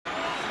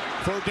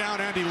Third down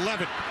and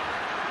 11.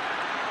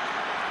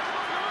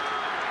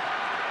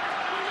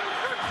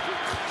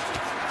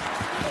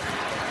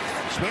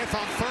 Smith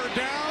on third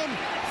down,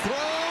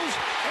 throws,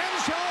 end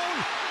zone,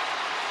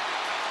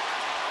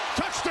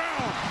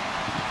 touchdown.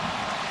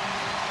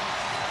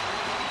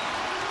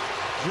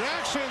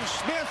 Jaxon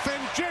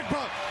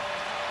Smith-Njigba.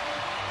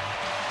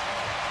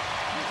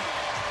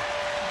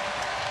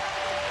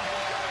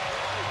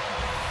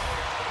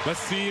 Let's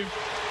see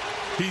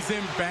if he's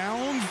in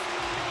bounds.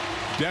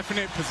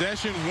 Definite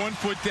possession, 1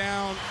 foot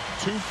down,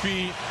 2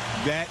 feet.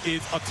 That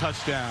is a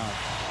touchdown.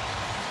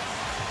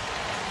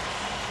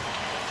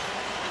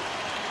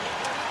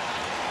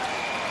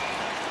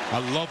 I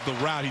love the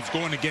route. He's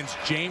going against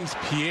James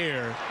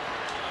Pierre.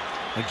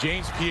 And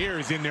James Pierre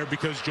is in there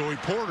because Joey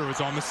Porter is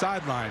on the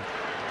sideline.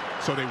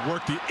 So they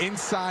work the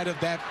inside of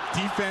that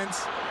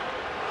defense.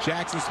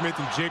 Jaxon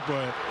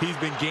Smith-Njigba, he's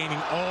been gaining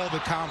all the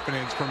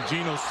confidence from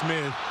Geno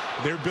Smith.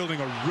 They're building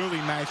a really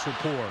nice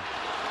rapport.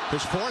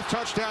 His 4th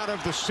touchdown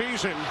of the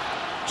season.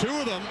 2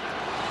 of them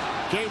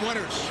game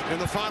winners in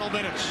the final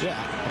minutes. Yeah,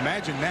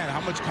 imagine that. How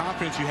much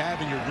confidence you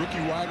have in your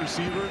rookie wide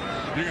receiver.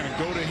 You're going to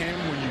go to him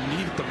when you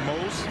need it the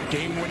most.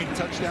 Game-winning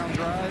touchdown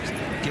drives,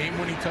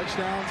 game-winning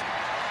touchdowns.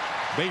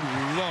 They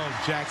love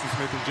Jaxon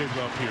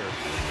Smith-Njigba up here.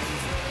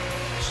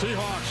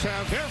 Seahawks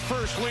have their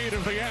first lead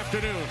of the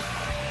afternoon.